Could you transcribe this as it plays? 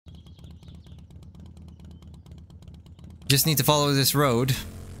Just need to follow this road.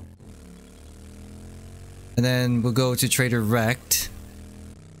 And then we'll go to Trader Rect.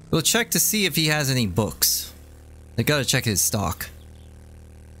 We'll check to see if he has any books. I gotta check his stock.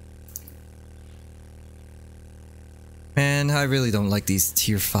 Man, I really don't like these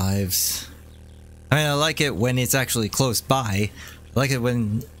tier 5s. I mean, I like it when it's actually close by. I like it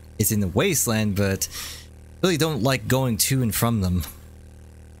when it's in the Wasteland, but really don't like going to and from them.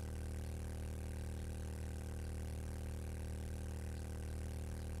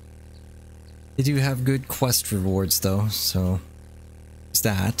 They do have good quest rewards though, so there's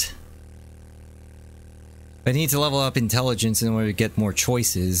that. I need to level up intelligence in order to get more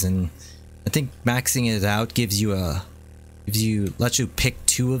choices, and I think maxing it out lets you pick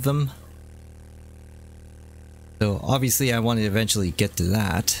 2 of them. So obviously I want to eventually get to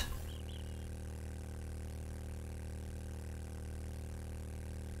that.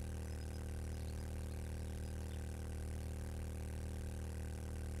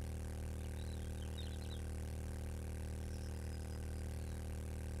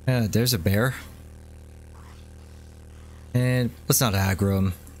 There's a bear. And let's not aggro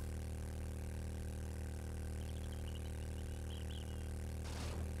him.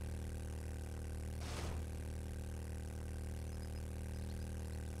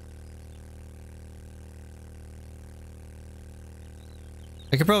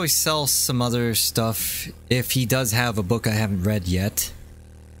 I could probably sell some other stuff if he does have a book I haven't read yet.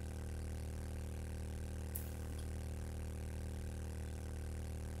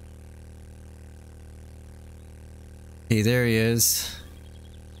 Okay, there he is.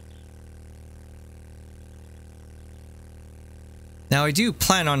 Now I do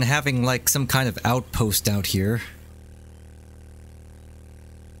plan on having like some kind of outpost out here.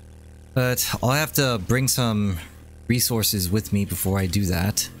 But I'll have to bring some resources with me before I do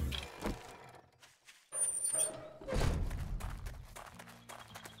that.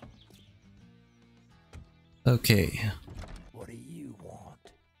 Okay. What do you want?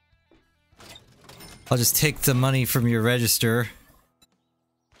 I'll just take the money from your register.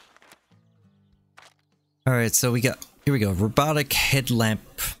 Alright, so here we go. Robotic headlamp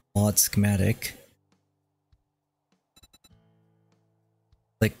mod schematic.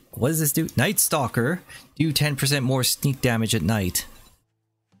 Like, what does this do? Night Stalker. Do 10% more sneak damage at night.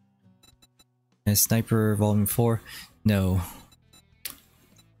 And Sniper Volume 4? No.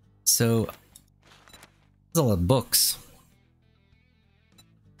 So, there's a lot of books.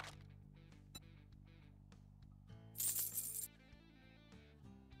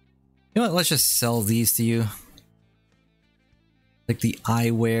 You know what? Let's just sell these to you. Like the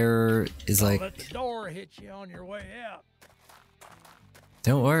eyewear is like. Let the door hit you on your way out.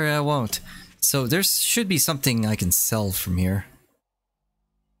 Don't worry, I won't. So there should be something I can sell from here.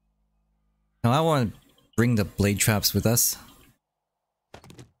 Now I want to bring the blade traps with us.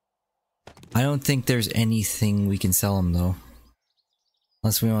 I don't think there's anything we can sell them though.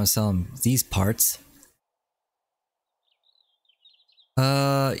 Unless we want to sell them these parts.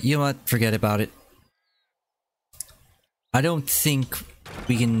 You know what? Forget about it. I don't think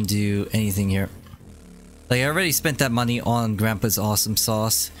we can do anything here. Like, I already spent that money on Grandpa's awesome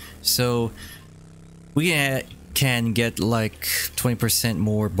sauce, so we can get like 20%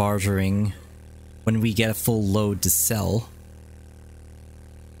 more bartering when we get a full load to sell.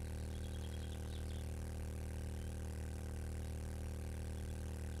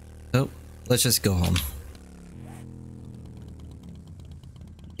 So, let's just go home.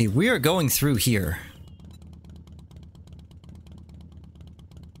 Okay, we are going through here.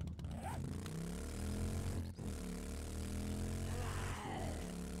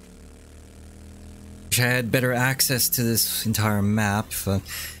 Wish I had better access to this entire map.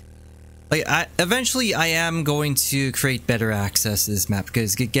 Like, eventually I am going to create better access to this map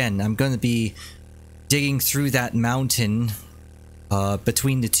because, again, I'm going to be digging through that mountain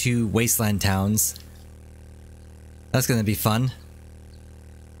between the 2 Wasteland towns. That's going to be fun.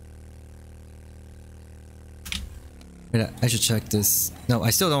 Wait, I should check this. No, I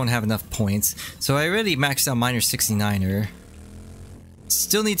still don't have enough points. So I already maxed out Miner 69er.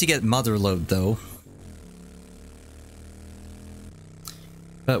 Still need to get Motherload though.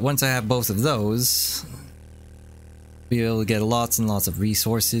 But once I have both of those, we'll be able to get lots and lots of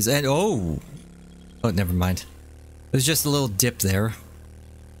resources. And oh, never mind. There's just a little dip there.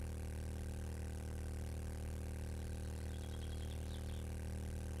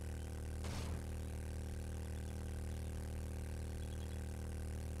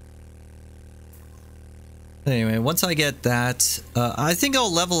 Anyway, once I get that, I think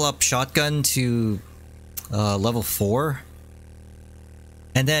I'll level up shotgun to level 4.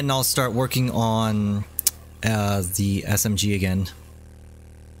 And then I'll start working on the SMG again.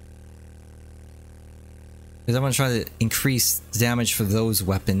 Because I want to try to increase the damage for those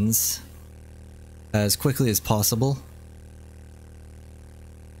weapons as quickly as possible.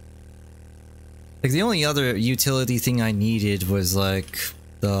 Like, the only other utility thing I needed was like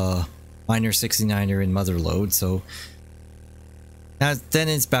the Miner 69er and Motherload, so then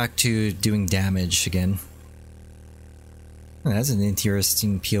it's back to doing damage again. Oh, that's an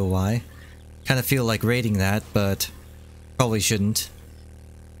interesting POI. Kind of feel like raiding that, but probably shouldn't.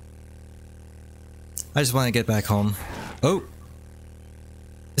 I just want to get back home. Oh!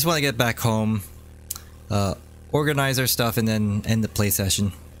 Just want to get back home, organize our stuff, and then end the play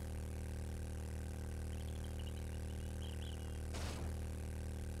session.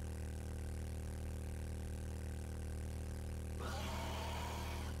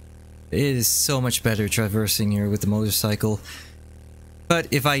 It is so much better traversing here with the motorcycle. But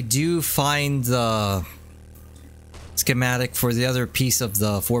if I do find the schematic for the other piece of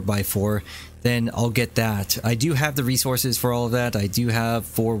the 4x4, then I'll get that. I do have the resources for all of that. I do have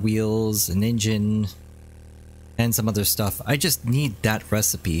 4 wheels, an engine, and some other stuff. I just need that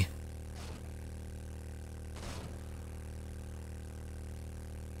recipe.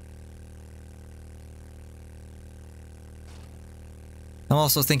 I'm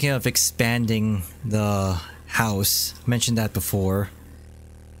also thinking of expanding the house. I mentioned that before.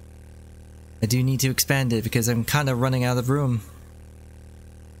 I do need to expand it because I'm kind of running out of room.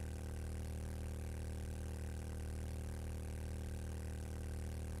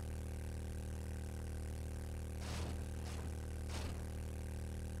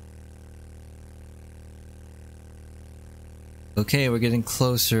 Okay, we're getting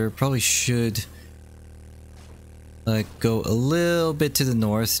closer. Probably should go a little bit to the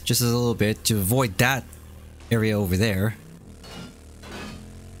north, just a little bit, to avoid that area over there.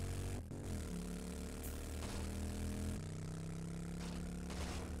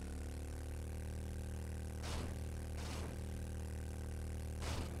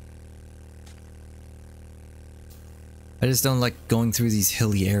 I just don't like going through these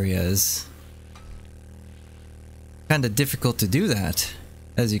hilly areas. Kinda difficult to do that,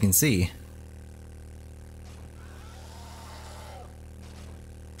 as you can see.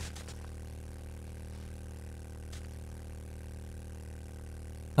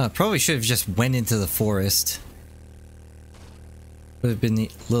 Probably should have just went into the forest. Would have been a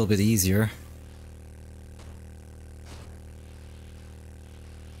little bit easier.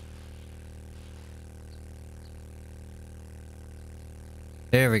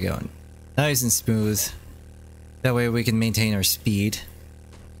 There we go. Nice and smooth. That way we can maintain our speed.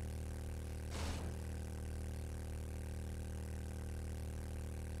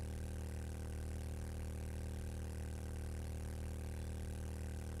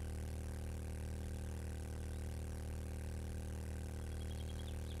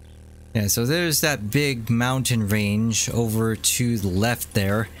 Yeah, so there's that big mountain range over to the left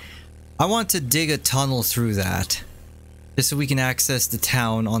there. I want to dig a tunnel through that, just so we can access the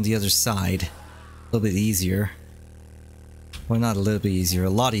town on the other side. A little bit easier. Well, not a little bit easier, a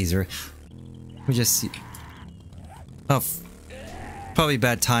lot easier. Let me just see. Oh, probably a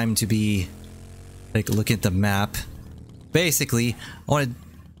bad time to be like looking at the map. Basically, I want to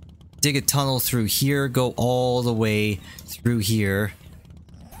dig a tunnel through here, go all the way through here.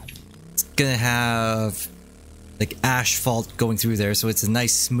 It's gonna have like asphalt going through there, so it's a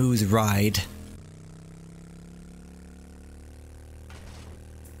nice smooth ride.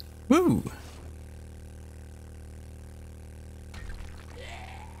 Woo!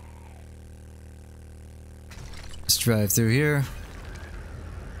 Let's drive through here.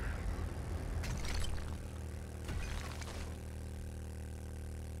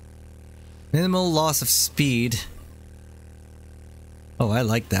 Minimal loss of speed. Oh, I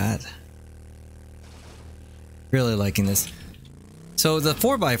like that. Really liking this. So the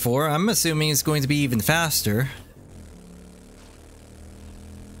 4x4, I'm assuming is going to be even faster.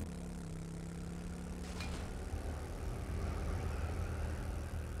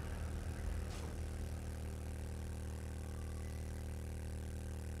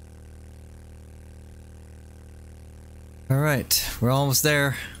 Alright, we're almost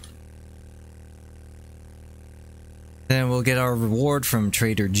there. Then we'll get our reward from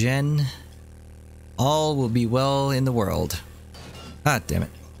Trader Jen. All will be well in the world. Ah, damn it.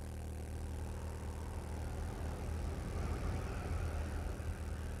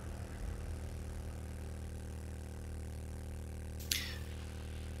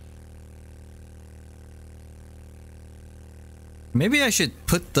 Maybe I should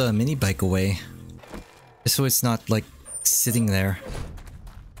put the mini bike away, just so it's not like sitting there.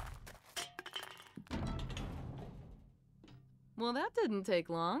 Well, that didn't take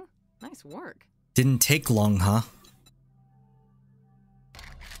long. Nice work. Didn't take long, huh?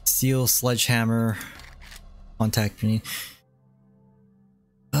 Steel sledgehammer. Contact grenade.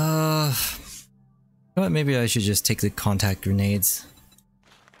 You know what? Maybe I should just take the contact grenades.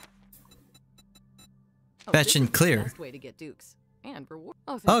 Fetch and clear. The best way to get dukes and reward.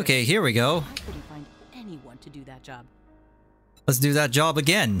 Okay, here we go. I couldn't find anyone to do that job. Let's do that job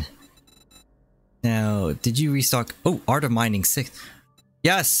again. Now, did you restock? Oh, Art of Mining 6.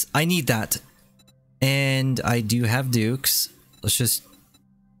 Yes, I need that. And I do have dukes. Let's just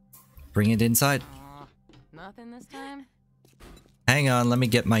bring it inside. Nothing this time? Hang on, let me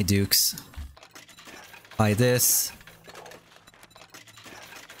get my dukes. Buy this.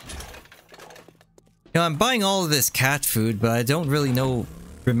 You know, I'm buying all of this cat food, but I don't really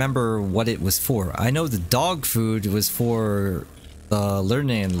remember what it was for. I know the dog food was for the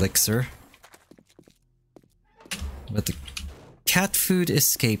learning elixir. But the cat food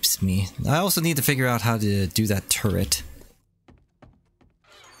escapes me. I also need to figure out how to do that turret.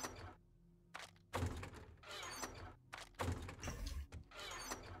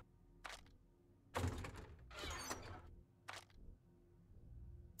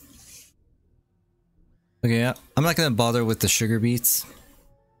 Okay, I'm not gonna bother with the sugar beets.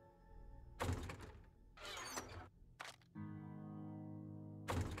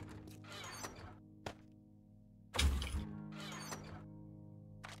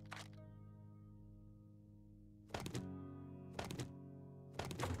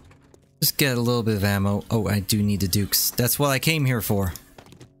 Just get a little bit of ammo. Oh, I do need the dukes. That's what I came here for.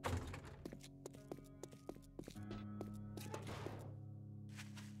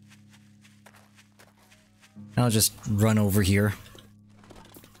 I'll just run over here.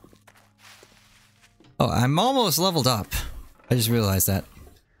 Oh, I'm almost leveled up. I just realized that.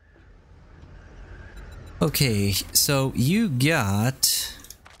 Okay, so you got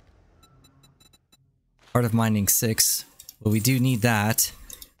Art of Mining 6. But we do need that.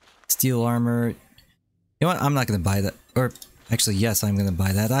 Steel armor. You know what? I'm not gonna buy that. Or, actually, yes, I'm gonna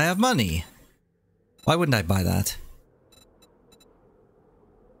buy that. I have money! Why wouldn't I buy that?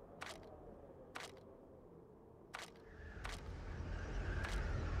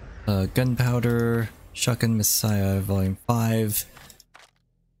 Gunpowder, Shotgun Messiah, Volume 5.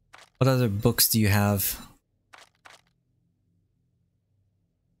 What other books do you have?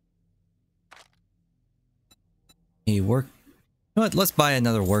 A work... You know what, let's buy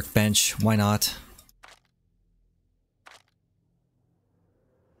another workbench, why not?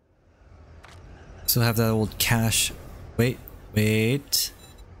 Still have that old cache. Wait.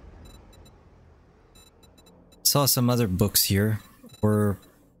 Saw some other books here. Or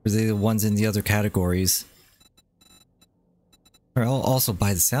were they the ones in the other categories? Alright, I'll also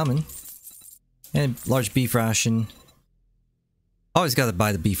buy the salmon. And large beef ration. Always gotta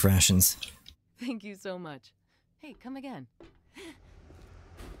buy the beef rations. Thank you so much. Hey, come again.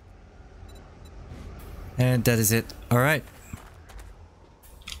 And that is it. Alright.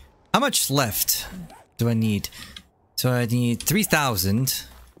 How much left do I need? So I need 3,000.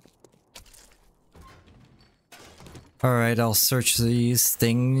 Alright, I'll search these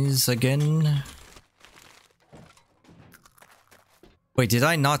things again. Wait, did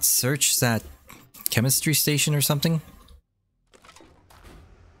I not search that chemistry station or something?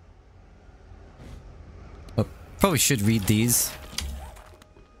 Oh, probably should read these.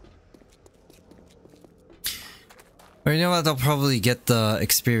 Or you know what, I'll probably get the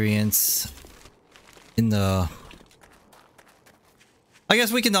experience in the... I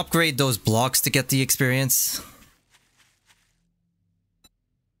guess we can upgrade those blocks to get the experience.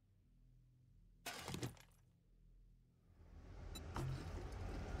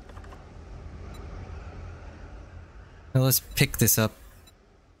 Now let's pick this up.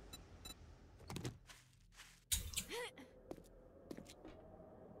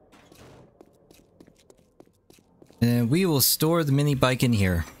 And we will store the mini bike in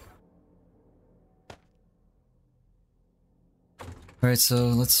here. Alright, so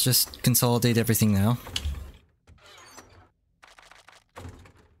let's just consolidate everything now.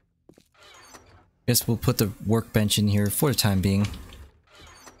 Guess we'll put the workbench in here for the time being.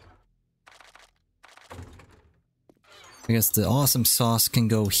 I guess the awesome sauce can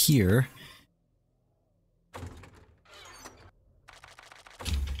go here.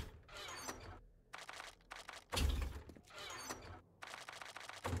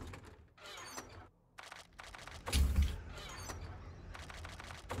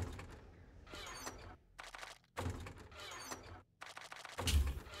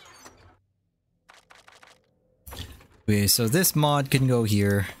 Okay, so this mod can go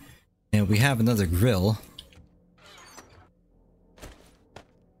here, and we have another grill.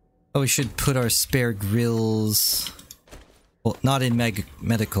 Oh, we should put our spare grills... Well, not in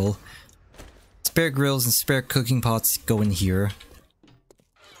medical. Spare grills and spare cooking pots go in here.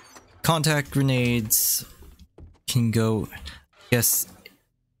 Contact grenades can go... I guess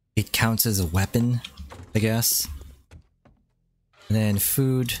it counts as a weapon, I guess. And then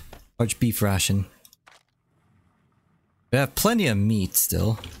food, large beef ration. We have plenty of meat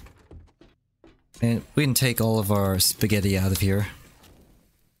still. And we can take all of our spaghetti out of here.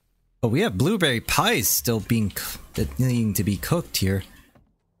 Oh, we have blueberry pies still needing to be cooked here.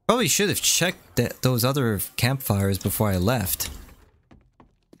 Probably should have checked those other campfires before I left.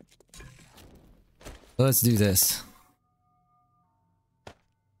 So let's do this.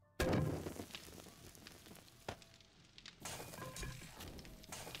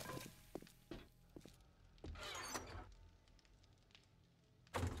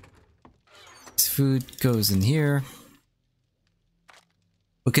 This food goes in here.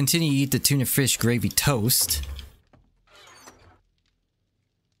 We'll continue to eat the tuna fish gravy toast.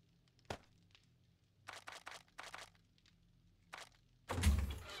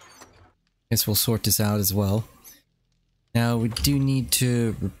 Guess we'll sort this out as well. Now we do need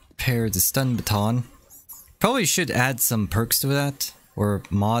to repair the stun baton. Probably should add some perks to that. Or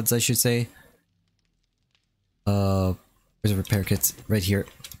mods, I should say. Where's the repair kits? Right here.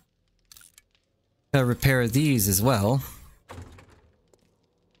 Gotta repair these as well.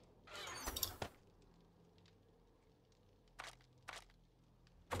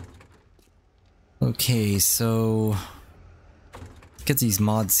 Okay, so let's get these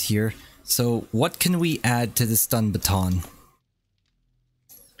mods here. So what can we add to the stun baton?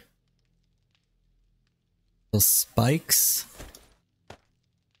 Those spikes?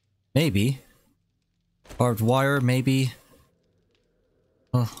 Maybe. Barbed wire, maybe.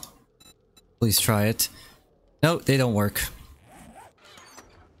 Oh, please try it. No, they don't work.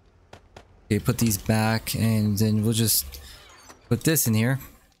 Okay, put these back and then we'll just put this in here.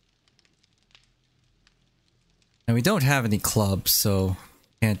 And we don't have any clubs, so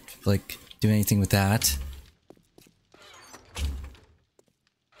can't, like, do anything with that.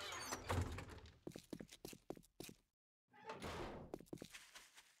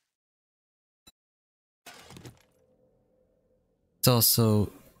 It's also...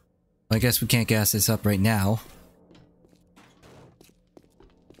 I guess we can't gas this up right now.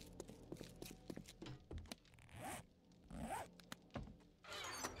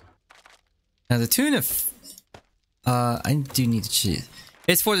 Now the tuna... I do need to cheat.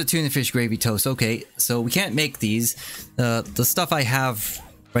 It's for the tuna fish gravy toast. Okay, so we can't make these. The stuff I have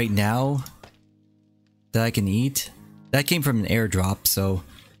right now that I can eat, that came from an airdrop, so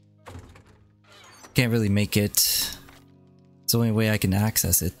can't really make it. It's the only way I can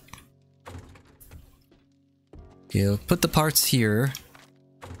access it. Okay, I'll put the parts here.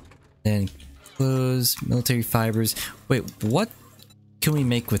 Then clothes, military fibers. Wait, what can we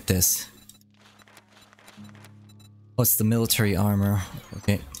make with this? What's the military armor?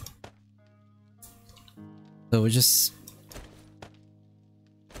 Okay. So we just...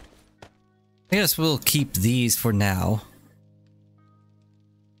 I guess we'll keep these for now.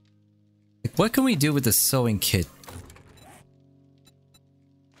 Like, what can we do with the sewing kit?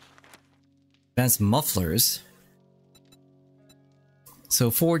 Advanced mufflers. So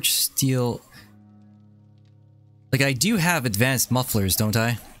forged steel... Like, I do have advanced mufflers, don't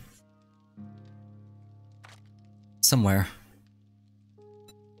I? Somewhere.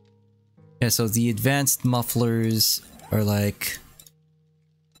 Yeah, so the advanced mufflers are like...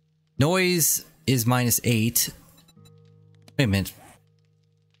 Noise is -8. Wait a minute.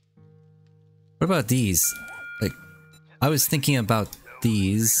 What about these? Like, I was thinking about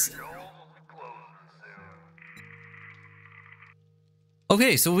these.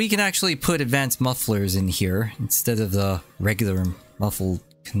 Okay, so we can actually put advanced mufflers in here instead of the regular muffled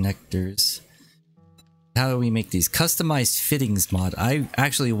connectors. How do we make these? Customized fittings mod. I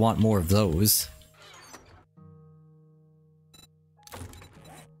actually want more of those.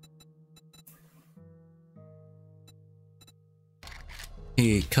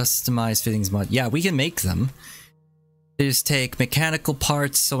 Okay, customized fittings mod. Yeah, we can make them. They just take mechanical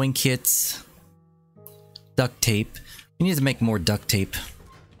parts, sewing kits, duct tape. We need to make more duct tape.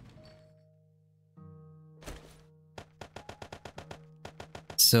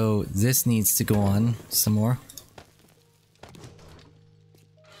 So this needs to go on some more.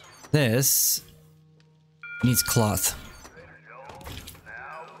 This needs cloth.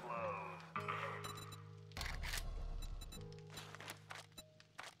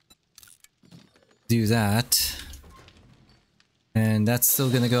 Do that. And that's still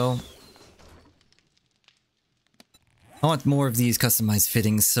gonna go. I want more of these customized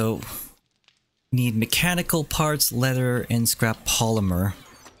fittings, so need mechanical parts, leather, and scrap polymer.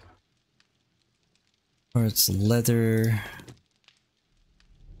 Parts, leather.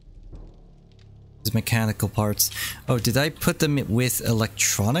 There's mechanical parts. Oh, did I put them with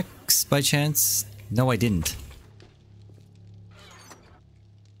electronics by chance? No, I didn't.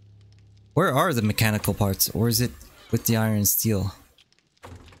 Where are the mechanical parts? Or is it with the iron and steel?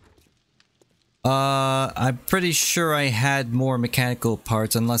 I'm pretty sure I had more mechanical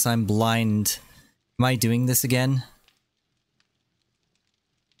parts unless I'm blind. Am I doing this again?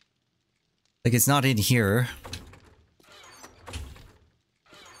 Like, it's not in here.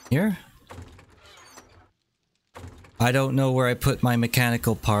 Here? I don't know where I put my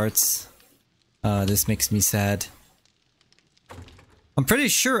mechanical parts. This makes me sad. I'm pretty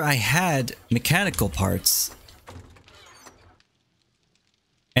sure I had mechanical parts.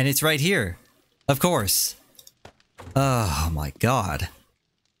 And it's right here. Of course. Oh my god.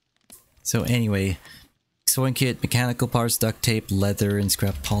 So anyway, sewing kit, mechanical parts, duct tape, leather, and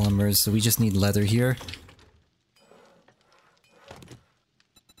scrap polymers. So we just need leather here.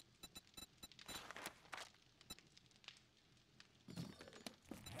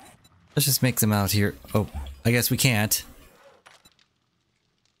 Let's just make them out here. Oh, I guess we can't.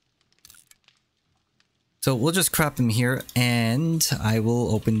 So we'll just crop them here, and I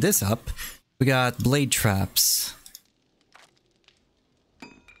will open this up. We got blade traps.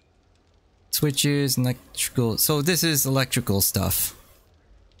 Switches, electrical. So this is electrical stuff.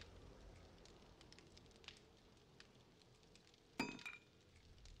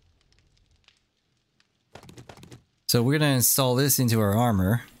 So we're gonna install this into our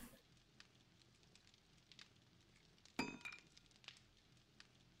armor.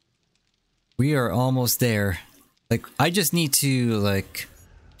 We are almost there. Like, I just need to, like,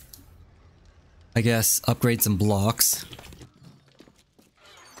 I guess, upgrade some blocks.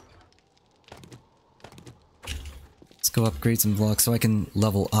 Let's go upgrade some blocks so I can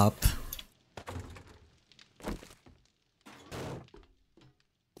level up.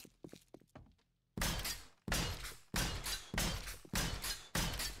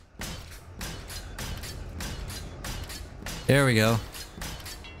 There we go.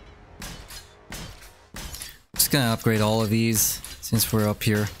 Just gonna upgrade all of these since we're up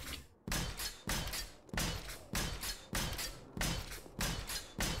here.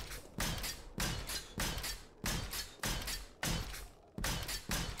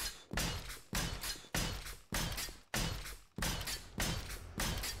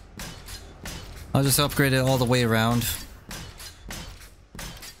 I'll just upgrade it all the way around.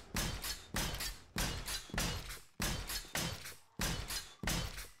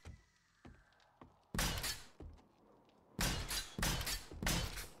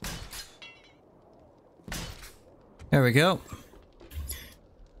 There we go.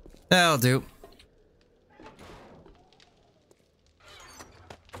 That'll do.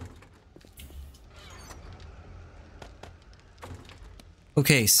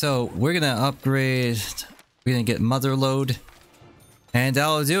 Okay, so we're gonna upgrade. We're gonna get mother load. And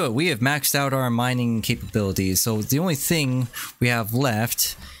that'll do it. We have maxed out our mining capabilities. So the only thing we have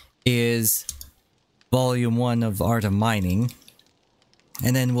left is volume 1 of Art of Mining.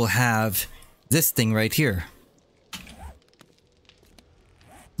 And then we'll have this thing right here.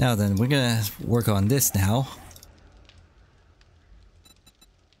 Now then, we're gonna work on this now.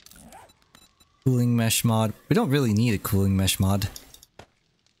 Cooling mesh mod. We don't really need a cooling mesh mod.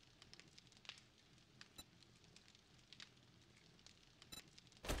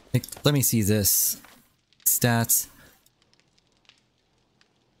 Like, let me see this. Stats.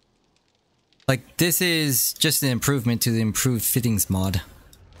 Like, this is just an improvement to the improved fittings mod.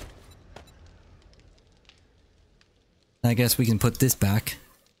 I guess we can put this back.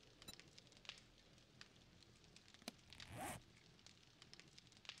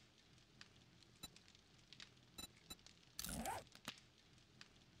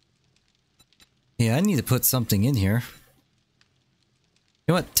 Yeah, I need to put something in here. You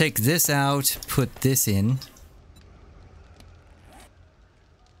know what? Take this out, put this in.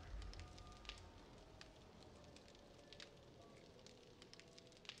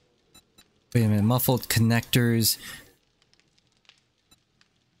 Wait a minute, muffled connectors.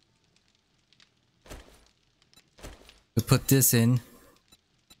 We'll put this in.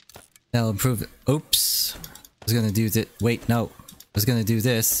 That'll improve it. Oops. I was gonna do that. Wait, no. I was gonna do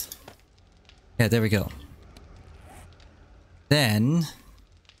this. Yeah, there we go. Then,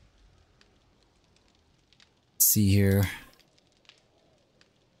 let's see here.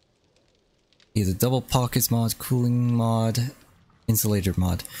 Either double pockets mod, cooling mod, insulator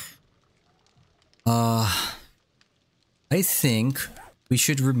mod. I think we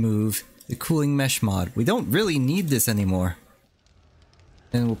should remove the cooling mesh mod. We don't really need this anymore.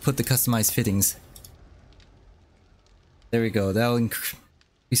 And we'll put the customized fittings. There we go. That'll increase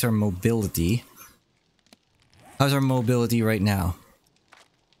our mobility. How's our mobility right now?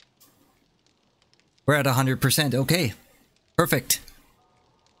 We're at 100%. Okay. Perfect.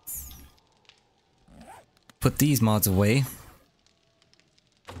 Put these mods away.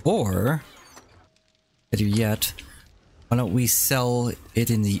 Or, better yet, why don't we sell it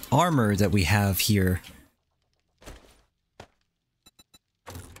in the armor that we have here?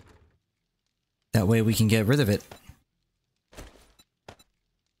 That way we can get rid of it.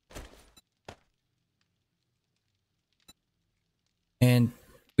 And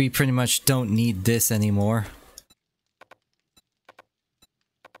we pretty much don't need this anymore.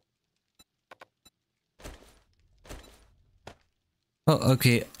 Oh,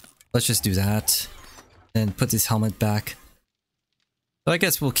 okay. Let's just do that. And put this helmet back. So I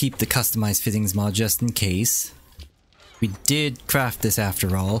guess we'll keep the customized fittings mod just in case. We did craft this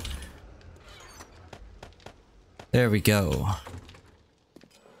after all. There we go.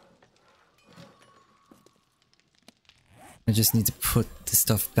 I just need to put the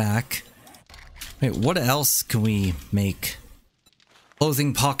stuff back. Wait, what else can we make?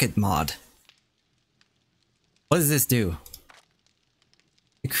 Clothing pocket mod. What does this do?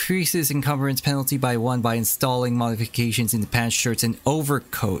 Decreases encumbrance penalty by 1 by installing modifications in the pants, shirts, and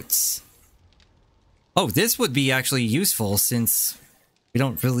overcoats. Oh, this would be actually useful since we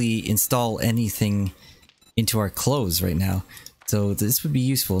don't really install anything into our clothes right now. So this would be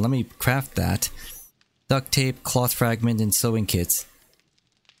useful. Let me craft that. Duct tape, cloth fragment, and sewing kits.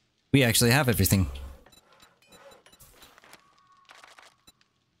 We actually have everything.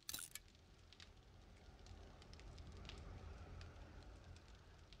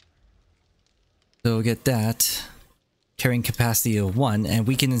 So we'll get that. Carrying capacity of 1, and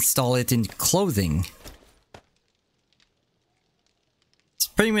we can install it in clothing. It's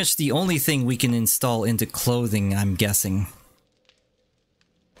pretty much the only thing we can install into clothing, I'm guessing.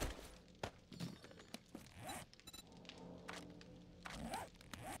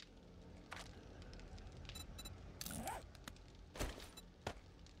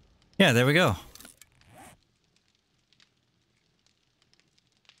 Yeah, there we go.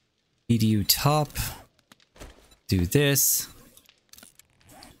 EDU top. Do this.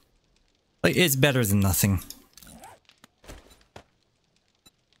 Like, it's better than nothing.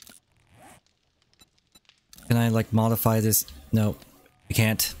 Can I, like, modify this? No, I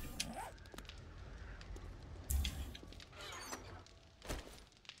can't.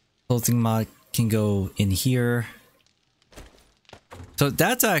 Clothing mod can go in here. So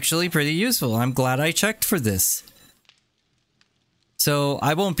that's actually pretty useful. I'm glad I checked for this. So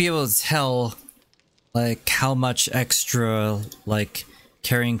I won't be able to tell like how much extra like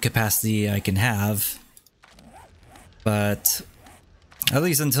carrying capacity I can have. But at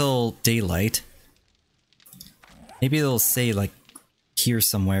least until daylight. Maybe it'll say like here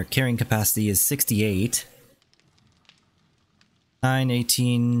somewhere carrying capacity is 68. 9,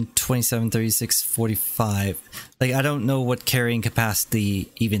 18, 27, 36, 45. Like, I don't know what carrying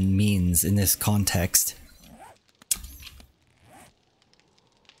capacity even means in this context.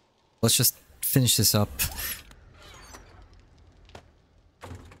 Let's just finish this up.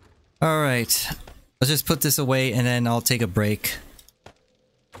 Alright. Let's just put this away and then I'll take a break.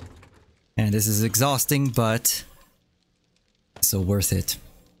 And this is exhausting, but so worth it.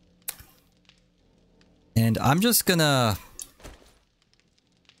 And I'm just gonna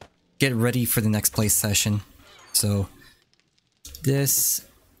get ready for the next play session. So this,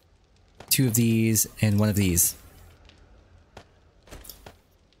 2 of these, and 1 of these.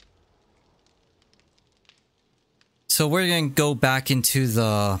 So we're gonna go back into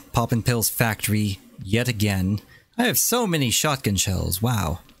the Poppin' Pills factory yet again. I have so many shotgun shells,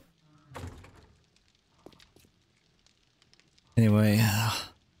 wow. Anyway,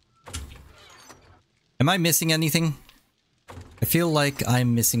 am I missing anything? I feel like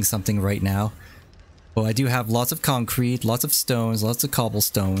I'm missing something right now. Well, I do have lots of concrete, lots of stones, lots of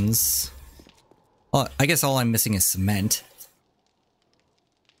cobblestones. Well, I guess all I'm missing is cement.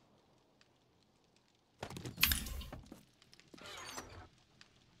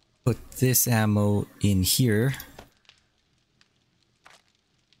 Put this ammo in here.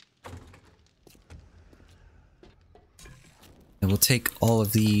 And we'll take all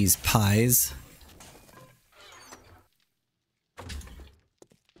of these pies.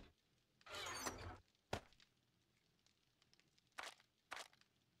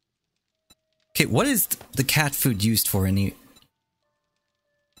 Okay, what is the cat food used for?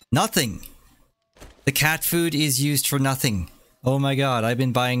 Nothing! The cat food is used for nothing. Oh my god, I've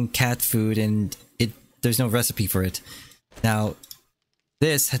been buying cat food and there's no recipe for it. Now,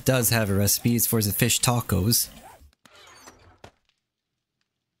 this does have a recipe. It's for the fish tacos.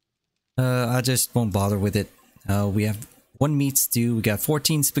 I just won't bother with it. We have 1 meat stew, we got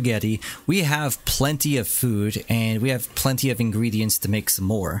 14 spaghetti. We have plenty of food, and we have plenty of ingredients to make some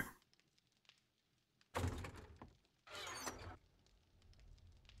more.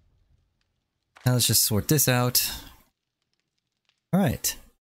 Now let's just sort this out. Alright.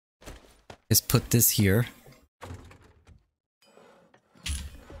 Just put this here.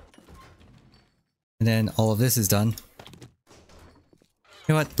 And then all of this is done. You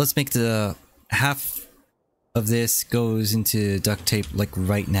know what? Let's make the half of this goes into duct tape like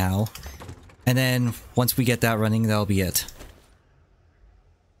right now. And then once we get that running, that'll be it.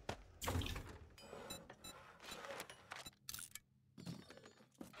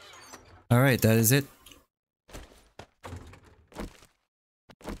 Alright, that is it.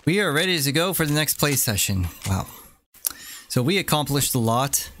 We are ready to go for the next play session. Wow. So we accomplished a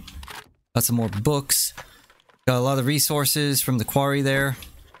lot. Got some more books. Got a lot of resources from the quarry there.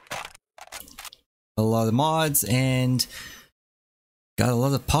 A lot of mods, and got a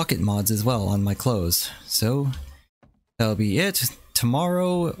lot of pocket mods as well on my clothes. So that'll be it.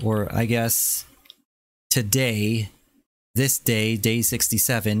 Tomorrow, or I guess today, this day, day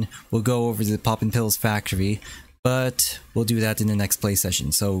 67, we'll go over to the Poppin' Pills factory, but we'll do that in the next play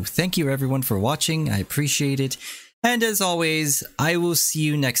session. So thank you everyone for watching, I appreciate it, and as always, I will see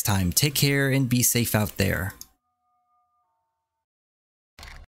you next time. Take care and be safe out there.